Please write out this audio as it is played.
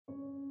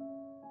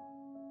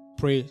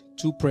pray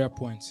 2 prayer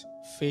points: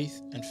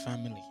 faith and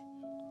family,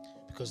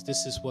 because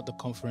this is what the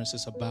conference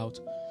is about.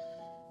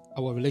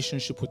 Our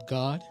relationship with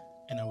God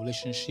and our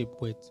relationship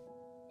with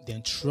the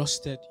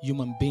entrusted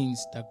human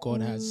beings that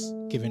God has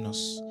given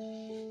us.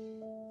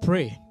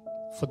 Pray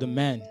for the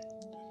men,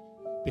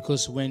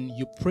 because when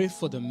you pray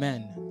for the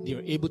men,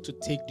 they're able to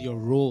take their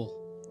role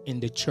in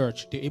the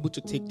church. They're able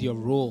to take their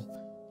role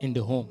in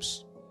the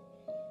homes.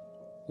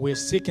 We're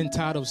sick and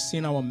tired of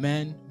seeing our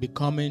men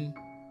becoming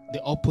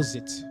the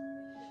opposite.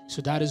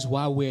 So that is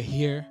why we're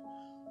here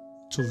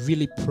to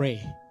really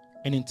pray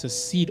and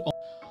intercede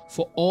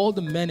for all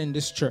the men in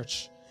this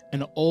church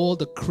and all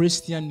the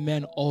Christian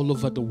men all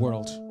over the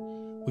world.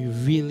 We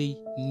really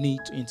need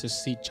to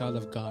intercede, child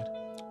of God.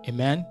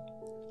 Amen.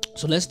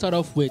 So let's start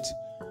off with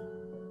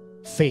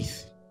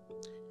faith.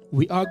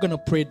 We are going to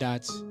pray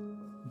that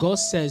God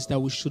says that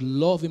we should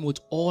love him with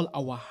all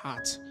our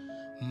heart,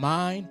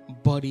 mind,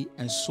 body,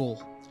 and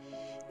soul.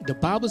 The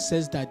Bible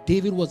says that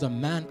David was a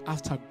man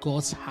after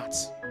God's heart.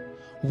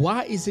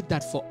 Why is it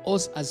that for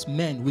us as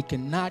men, we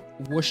cannot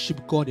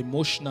worship God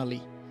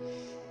emotionally?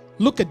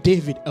 Look at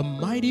David, a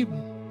mighty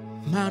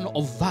man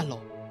of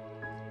valor.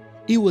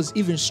 He was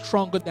even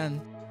stronger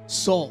than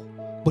Saul,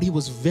 but he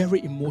was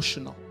very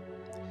emotional.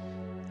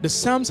 The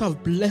Psalms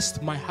have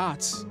blessed my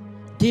heart.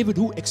 David,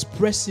 who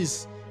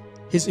expresses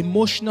his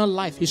emotional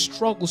life, his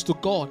struggles to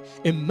God,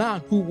 a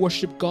man who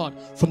worshiped God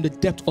from the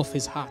depth of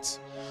his heart.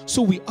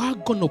 So we are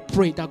going to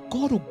pray that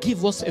God will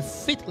give us a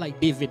faith like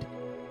David.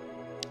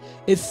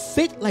 A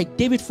faith like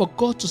David, for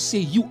God to say,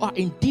 you are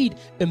indeed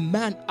a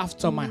man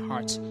after my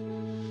heart.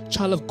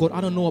 Child of God,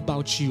 I don't know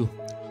about you,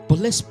 but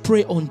let's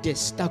pray on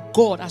this, that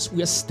God, as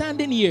we are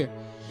standing here,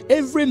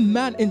 every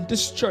man in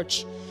this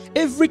church,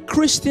 every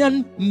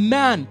Christian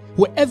man,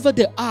 wherever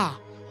they are,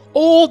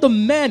 all the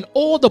men,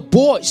 all the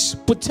boys,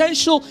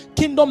 potential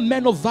kingdom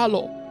men of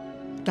valor,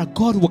 that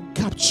God will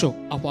capture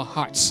our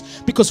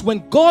hearts. Because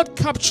when God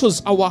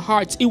captures our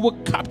hearts, it will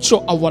capture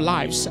our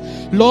lives.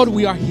 Lord,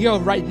 we are here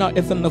right now,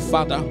 Heavenly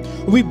Father.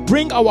 We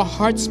bring our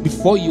hearts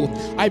before you.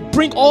 I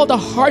bring all the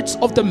hearts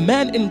of the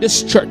men in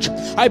this church.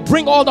 I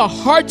bring all the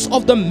hearts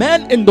of the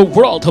men in the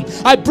world.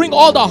 I bring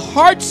all the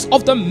hearts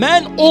of the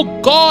men, oh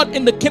God,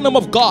 in the kingdom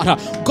of God.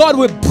 God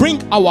will bring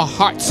our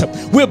hearts.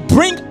 We'll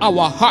bring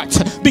our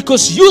hearts.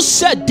 Because you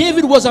said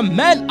David was a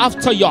man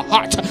after your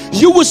heart.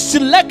 You will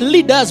select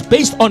leaders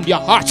based on your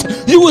heart.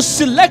 You will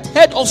select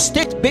head of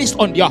state based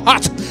on your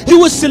heart. You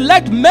will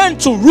select men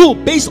to rule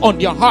based on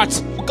your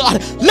heart.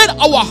 God, let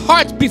our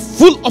heart be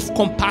full of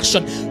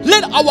compassion.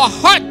 Let our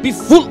heart be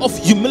full of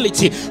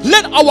humility.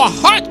 Let our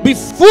heart be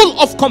full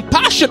of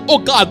compassion, oh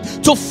God,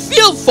 to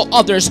feel for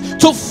others,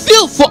 to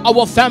feel for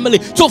our family,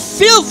 to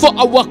feel for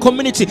our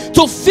community,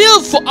 to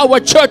feel for our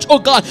church, oh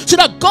God, so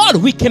that God,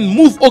 we can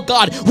move, oh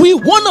God. We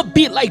want to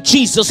be like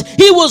Jesus.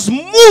 He was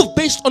moved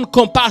based on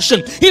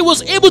compassion. He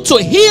was able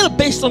to heal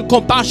based on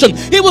compassion.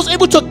 He was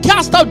able to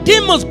cast out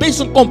demons based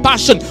on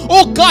compassion.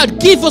 Oh God,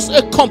 give us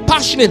a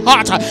compassionate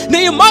heart.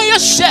 Nehemiah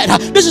said,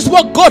 this is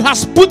what God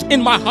has put in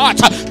my heart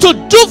to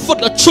do for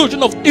the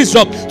children of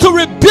Israel, to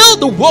rebuild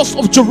the walls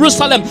of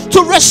Jerusalem,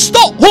 to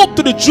restore hope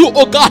to the Jew,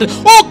 oh God.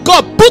 Oh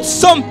God, put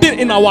something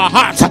in our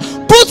heart.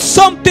 Put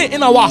something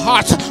in our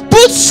heart.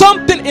 Put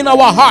something in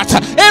our heart.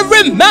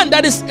 Every man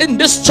that is in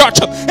this church,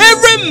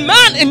 every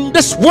man in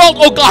this world,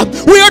 oh God,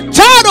 we are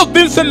tired of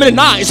being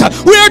feminized.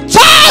 We are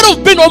tired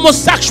of being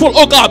homosexual,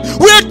 oh God.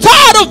 We are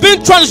tired of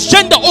being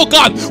transgender, oh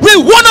God. We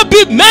want to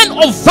be men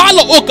of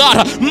valor, oh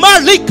God.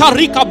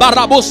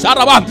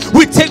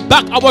 We take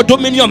back our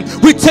dominion.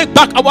 We take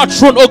back our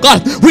throne, oh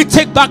God. We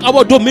take back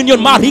our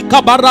dominion.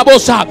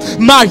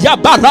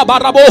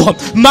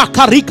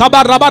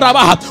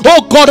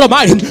 Oh God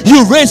Almighty,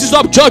 you raises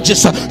up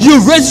judges. You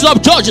raises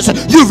up judges.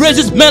 You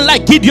raises men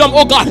like Gideon,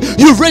 oh God.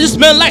 You raises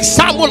men like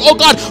Samuel, oh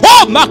God.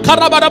 Oh,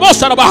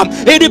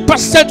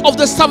 80% of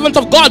the servants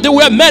of God, they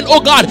were men, oh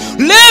God.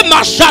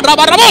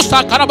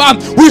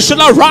 We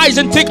shall arise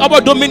and take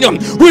our dominion.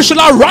 We shall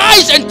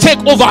arise and take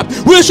over.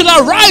 We shall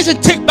arise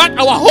and take back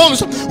our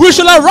homes. We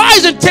shall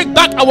arise and take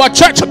back our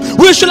church.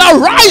 We shall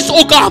arise,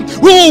 oh God.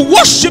 We will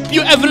worship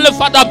you, Heavenly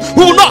Father.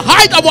 We will not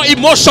hide our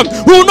emotion.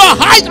 We will not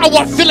hide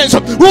our feelings.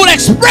 We will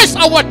express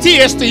our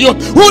tears to you.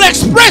 We will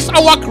express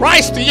our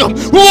cries to you.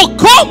 We will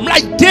come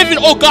like David,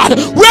 oh God.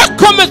 Where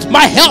cometh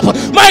my help?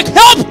 My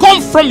help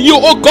comes from you,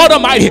 oh God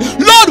Almighty.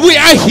 Lord, we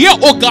are here,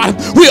 oh God.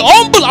 We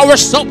humble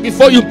ourselves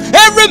before you.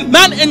 Every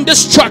man in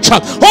this church,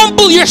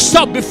 humble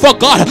yourself before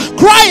God.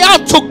 Cry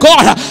out to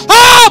God.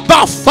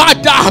 Abba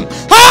Father,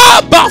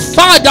 Abba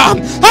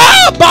Father,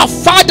 Abba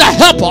Father,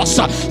 help us.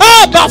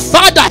 Abba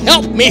Father,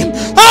 help me.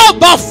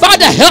 Abba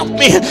Father, help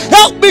me.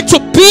 Help me to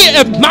be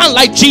a man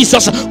like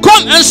Jesus.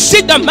 Come and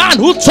see the man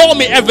who told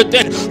me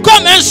everything.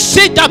 Come and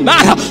see the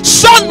man.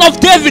 Son of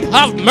David,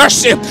 have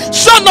mercy.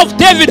 Son of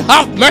David,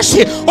 have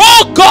mercy.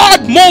 Oh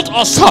God, mold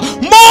us.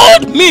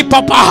 Mold me,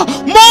 Papa.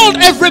 Mold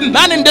every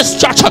man in this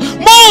church.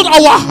 Mold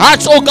our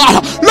hearts, oh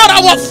God. Lord,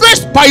 our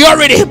first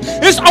priority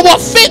is our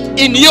faith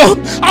in you.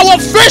 Our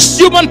first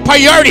human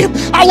priority,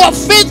 our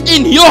faith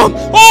in you.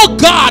 Oh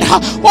God,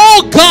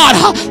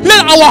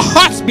 let our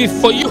hearts be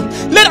for you.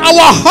 Let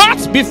our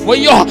hearts be for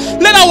you.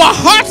 Let our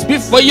hearts be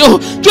for you.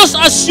 Just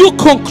as you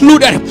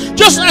concluded,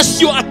 just as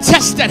you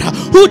attested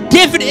who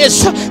David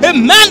is, a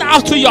man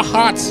after your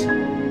heart.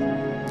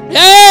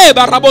 Hey,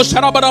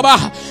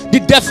 the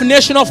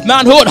definition of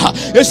manhood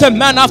is a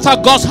man after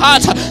God's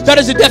heart. That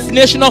is the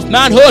definition of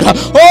manhood.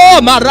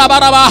 Oh,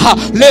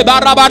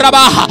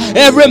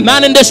 every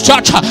man in this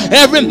church,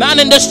 every man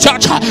in this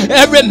church,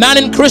 every man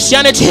in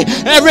Christianity,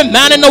 every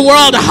man in the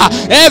world,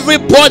 every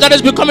boy that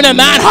is becoming a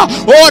man.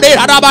 Oh,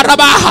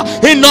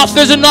 enough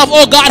is enough,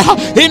 oh God.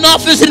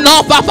 Enough is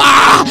enough,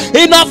 Papa.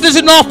 Enough is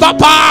enough,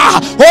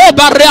 Papa. Oh,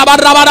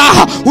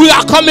 we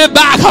are coming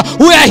back.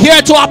 We are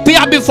here to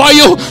appear before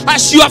you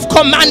as you have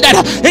commanded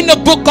in the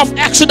book of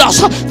Exodus.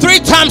 3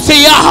 times a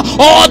year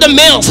all the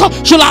males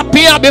shall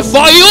appear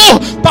before you.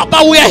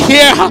 Papa, we are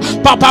here.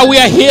 Papa, we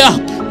are here.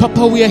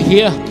 Papa, we are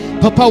here.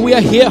 Papa, we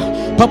are here.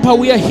 Papa,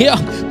 we are here.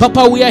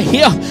 Papa, we are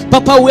here.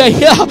 Papa, we are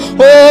here.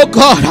 Oh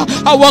God,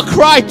 our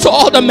cry to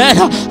all the men.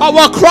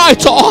 Our cry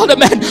to all the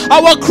men.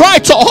 Our cry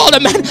to all the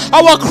men.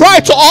 Our cry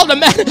to all the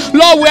men.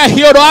 Lord, we are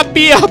here to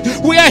appear.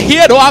 We are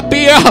here to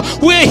appear.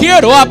 We are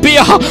here to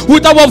appear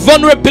with our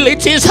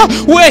vulnerabilities.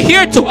 We are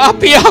here to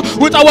appear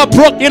with our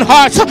broken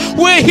hearts.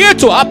 We are here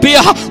to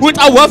appear with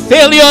our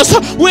failures.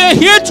 We are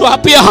here to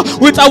appear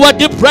with our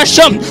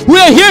depression. We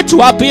are here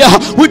to appear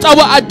with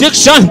our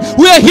addiction.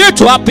 We are here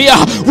to appear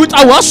with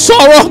our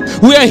sorrow.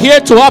 We are here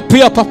to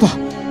appear, Papa.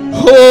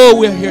 Oh,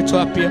 we are here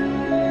to appear.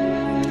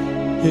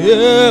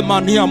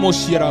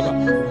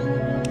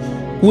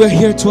 We are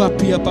here to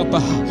appear,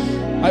 Papa.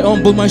 I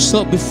humble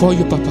myself before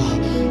you, Papa.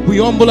 We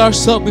humble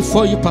ourselves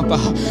before you, Papa.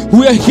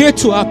 We are here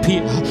to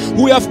appear.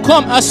 We have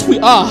come as we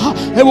are,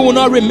 and we will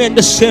not remain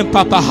the same,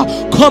 Papa.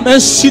 Come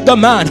and see the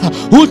man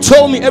who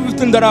told me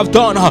everything that I've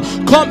done.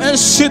 Come and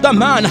see the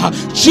man,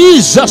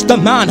 Jesus the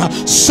man,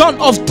 Son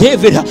of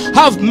David.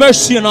 Have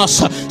mercy on us.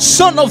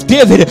 Son of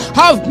David,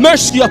 have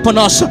mercy upon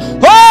us.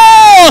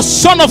 Oh,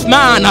 Son of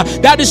Man,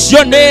 that is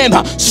your name.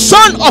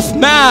 Son of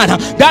Man,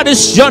 that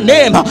is your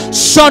name.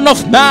 Son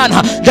of Man,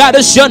 that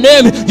is your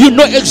name. You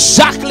know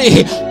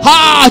exactly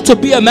how to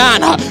be a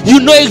man. You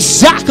know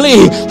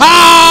exactly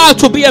how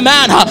to be a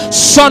man.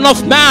 Son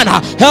of Man,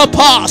 help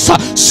us.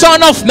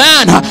 Son of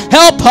Man,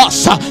 help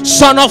us.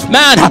 Son of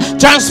Man,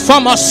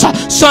 transform us.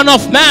 Son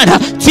of Man,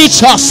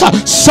 teach us.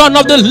 Son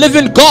of the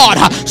living God,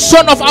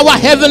 Son of our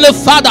heavenly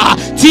Father,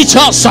 teach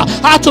us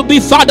how to be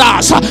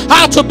fathers,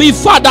 how to be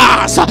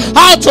fathers,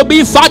 how to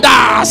be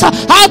fathers,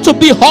 how to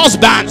be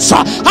husbands,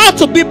 how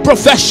to be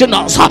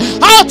professionals,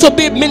 how to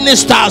be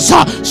ministers.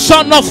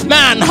 Son of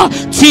Man,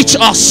 teach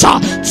us.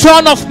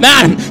 Son of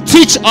Man,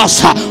 teach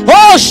us.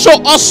 Oh,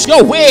 show us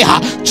your way.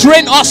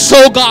 Train us,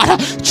 oh God.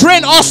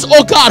 Train us,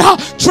 oh God.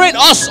 Train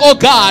us, oh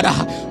God.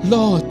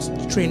 Lord,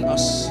 train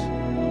us.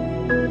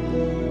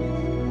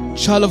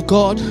 Child of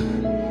God,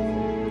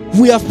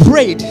 we have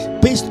prayed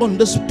based on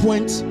this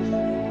point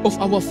of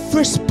our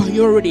first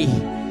priority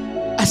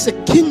as a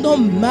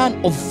kingdom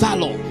man of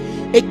valor.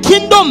 A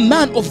kingdom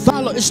man of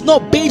valor is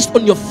not based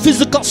on your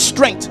physical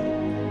strength.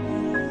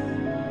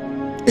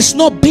 It's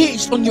not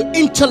based on your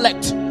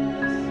intellect.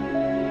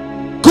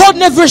 God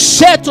never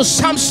said to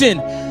Samson,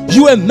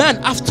 "You are a man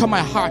after my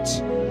heart."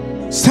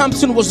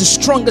 Samson was the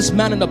strongest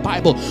man in the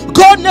Bible.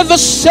 God never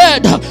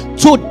said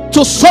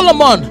to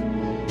Solomon,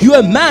 "You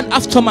are a man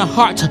after my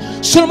heart."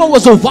 Solomon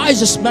was the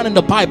wisest man in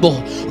the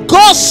Bible.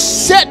 God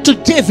said to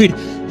David,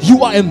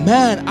 "You are a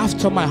man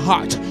after my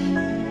heart."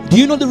 Do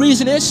you know the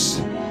reason is?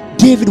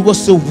 David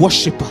was a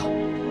worshiper.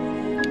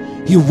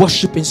 He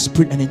worshiped in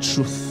spirit and in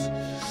truth.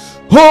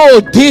 Oh,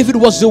 David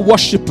was a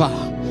worshiper.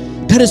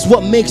 That is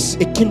what makes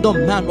a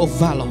kingdom man of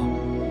valor.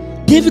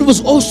 David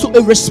was also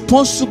a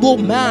responsible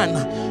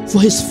man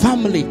for his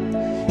family.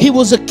 He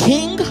was a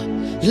king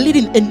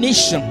leading a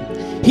nation.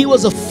 He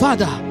was a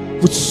father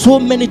with so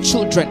many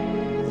children.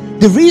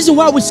 The reason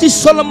why we see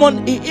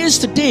Solomon he is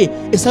today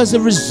is as a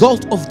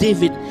result of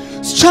David.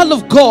 Child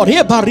of God,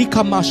 you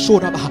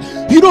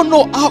don't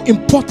know how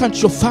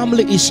important your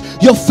family is.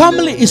 Your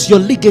family is your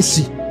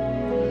legacy.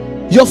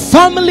 Your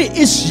family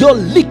is your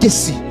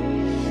legacy.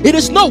 It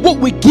is not what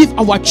we give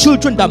our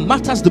children that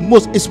matters the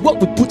most, it's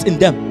what we put in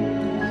them.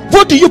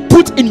 What do you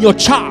put in your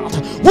child?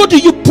 What do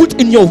you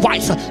put in your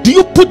wife? Do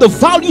you put the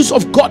values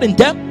of God in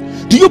them?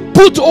 Do you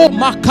put do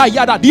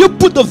you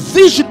put the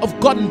vision of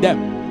God in them?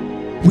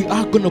 We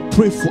are going to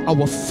pray for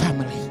our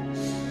family.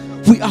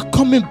 We are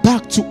coming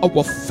back to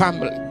our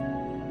family.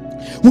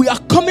 We are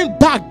coming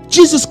back.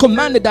 Jesus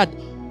commanded that,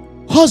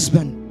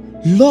 husband,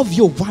 love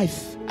your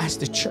wife as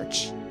the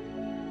church.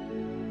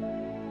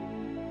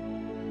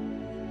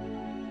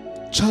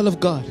 Child of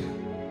God,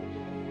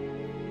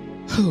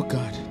 Oh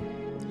God.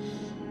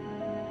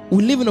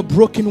 We live in a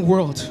broken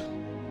world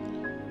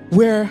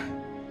where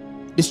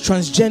this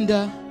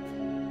transgender,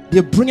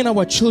 they're bringing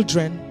our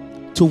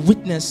children to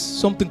witness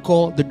something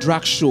called the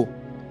drag show.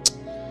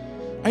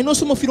 I know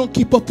some of you don't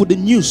keep up with the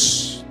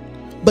news,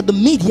 but the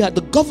media,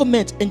 the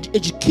government, and the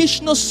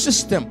educational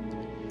system,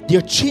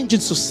 they're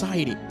changing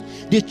society.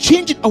 They're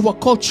changing our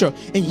culture.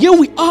 And here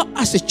we are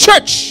as a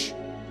church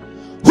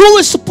who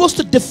is supposed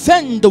to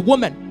defend the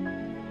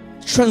woman.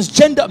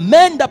 Transgender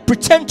men that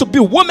pretend to be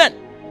women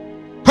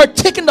are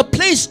taking the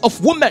place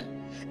of women,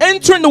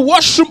 entering the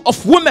washroom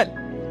of women.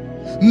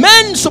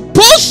 Men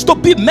supposed to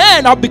be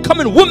men are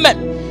becoming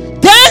women,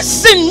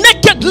 dancing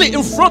nakedly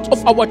in front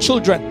of our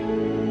children.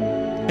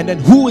 And then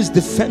who is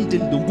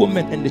defending the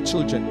women and the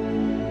children?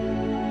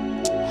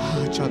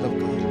 Child of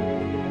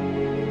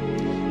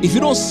God. If you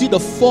don't see the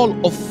fall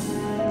of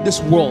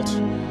this world,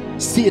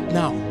 see it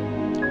now.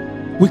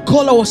 We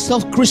call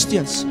ourselves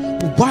Christians.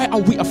 Why are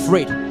we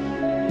afraid?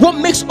 What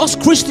makes us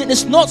Christian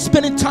is not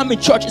spending time in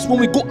church. It's when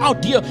we go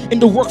out there in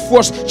the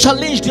workforce,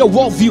 challenge their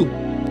worldview.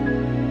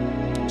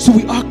 So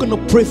we are going to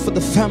pray for the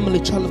family,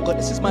 child of God.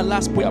 This is my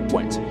last prayer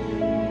point.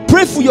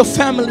 Pray for your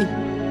family.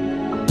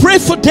 Pray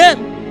for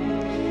them.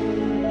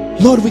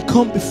 Lord, we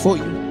come before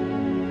you.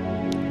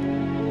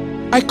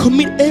 I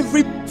commit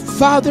every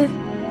father,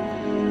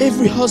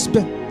 every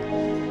husband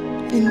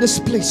in this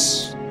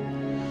place.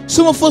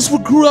 Some of us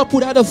grew up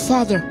without a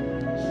father,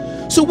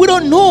 so we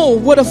don't know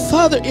what a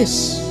father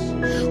is.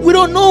 We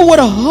don't know what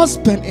a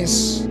husband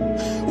is.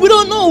 We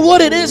don't know what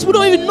it is. We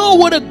don't even know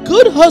what a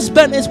good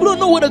husband is. We don't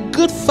know what a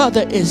good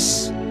father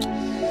is.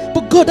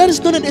 But God, that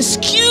is not an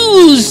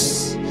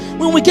excuse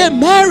when we get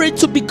married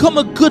to become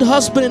a good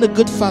husband and a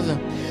good father.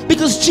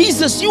 Because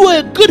Jesus, you are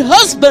a good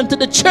husband to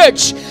the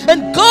church.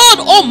 And God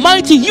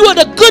Almighty, you are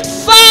the good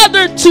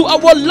father to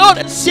our Lord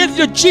and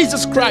Savior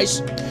Jesus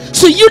Christ.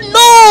 So you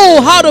know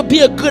how to be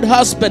a good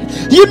husband.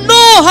 You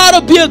know how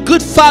to be a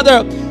good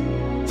father.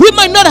 We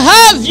might not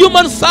have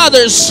human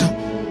fathers.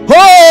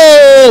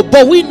 Oh,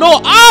 but we know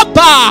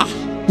Abba.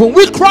 When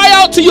we cry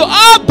out to you,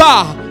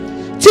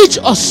 Abba, teach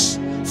us,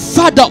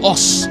 father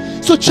us.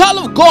 So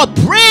child of God,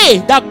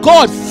 pray that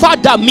God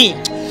father me.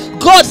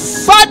 God,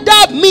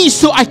 father me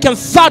so I can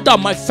father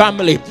my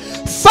family.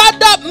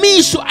 Father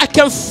me so I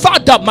can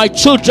father my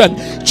children.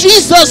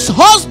 Jesus,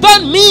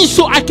 husband me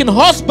so I can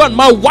husband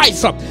my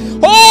wife.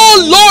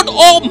 Oh Lord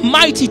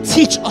Almighty,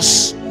 teach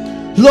us.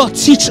 Lord,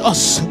 teach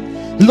us.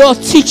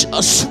 Lord, teach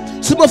us.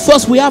 Some of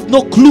us, we have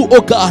no clue,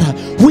 oh God.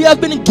 We have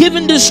been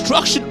given the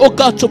instruction, oh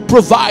God, to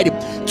provide,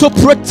 to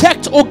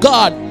protect, oh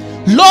God.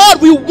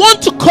 Lord, we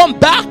want to come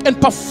back and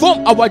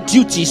perform our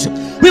duties.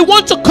 We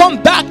want to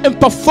come back and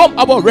perform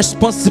our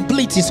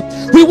responsibilities.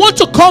 We want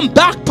to come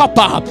back,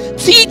 Papa.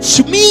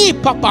 Teach me,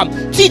 Papa.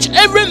 Teach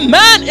every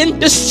man in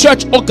this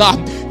church, oh God.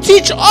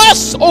 Teach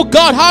us, oh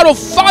God, how to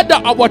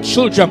father our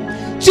children.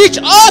 Teach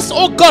us,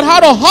 oh God, how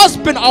to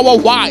husband our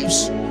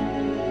wives.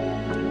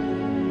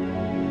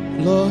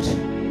 Lord,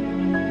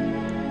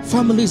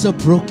 families are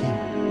broken.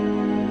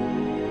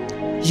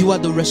 You are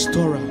the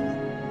restorer.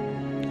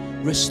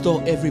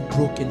 Restore every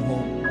broken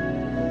home.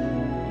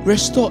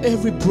 Restore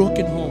every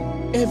broken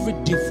home, every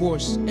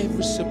divorce,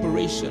 every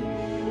separation.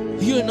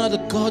 You are not the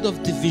God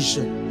of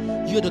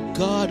division. You are the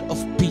God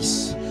of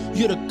peace.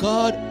 You are the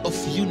God of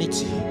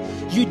unity.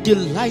 You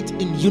delight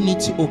in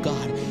unity, oh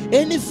God.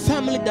 Any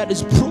family that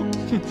is broken,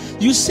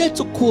 you said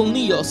to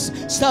Cornelius,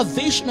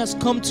 salvation has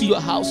come to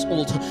your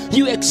household.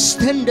 You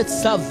extended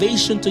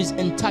salvation to his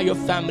entire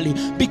family.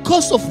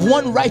 Because of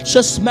one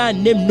righteous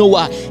man named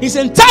Noah, his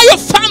entire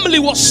family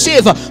was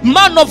saved.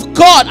 Man of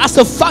God, as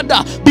a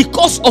father,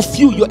 because of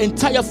you, your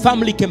entire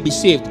family can be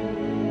saved.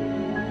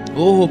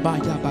 Oh,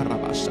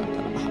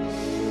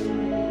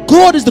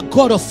 God is the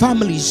God of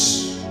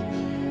families.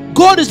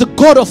 God is the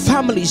God of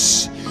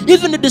families.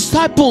 Even the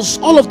disciples,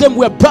 all of them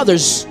were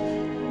brothers.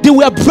 They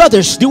were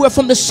brothers. They were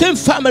from the same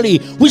family.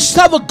 We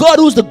serve a God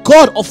who is the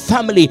God of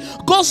family.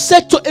 God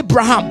said to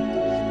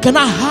Abraham, can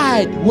I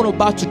hide what I'm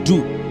about to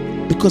do?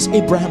 Because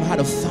Abraham had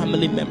a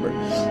family member.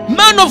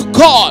 Man of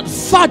God,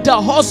 father,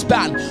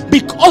 husband,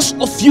 because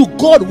of you,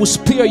 God will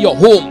spare your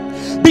home.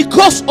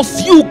 Because of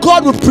you,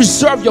 God will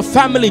preserve your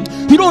family.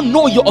 You don't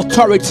know your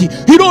authority.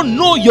 You don't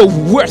know your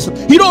worth.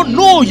 You don't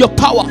know your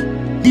power.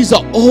 These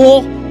are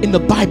all in the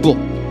Bible.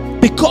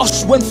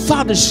 Because when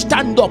fathers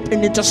stand up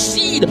and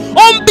intercede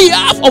on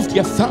behalf of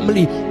their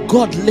family,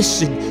 God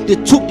listened. They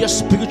took their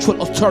spiritual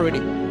authority.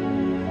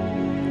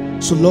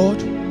 So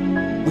Lord,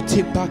 we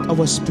take back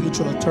our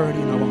spiritual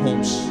authority in our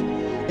homes.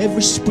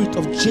 Every spirit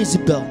of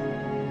Jezebel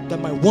that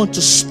might want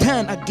to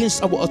stand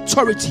against our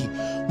authority,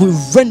 we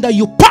render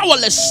you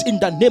powerless in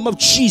the name of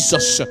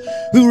Jesus.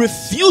 We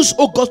refuse,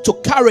 oh God, to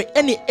carry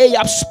any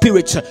Ahab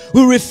spirit.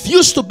 We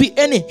refuse to be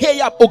any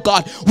Ahab, oh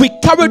God. We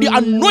carry the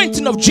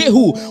anointing of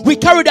Jehu. We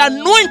carry the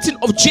anointing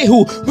of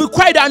Jehu. We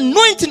carry the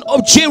anointing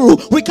of Jehu.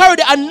 We carry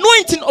the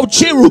anointing of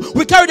Jehu.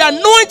 We carry the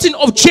anointing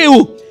of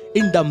Jehu.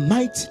 In the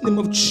mighty name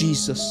of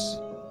Jesus.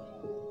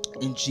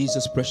 In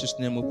Jesus' precious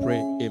name we pray.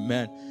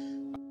 Amen.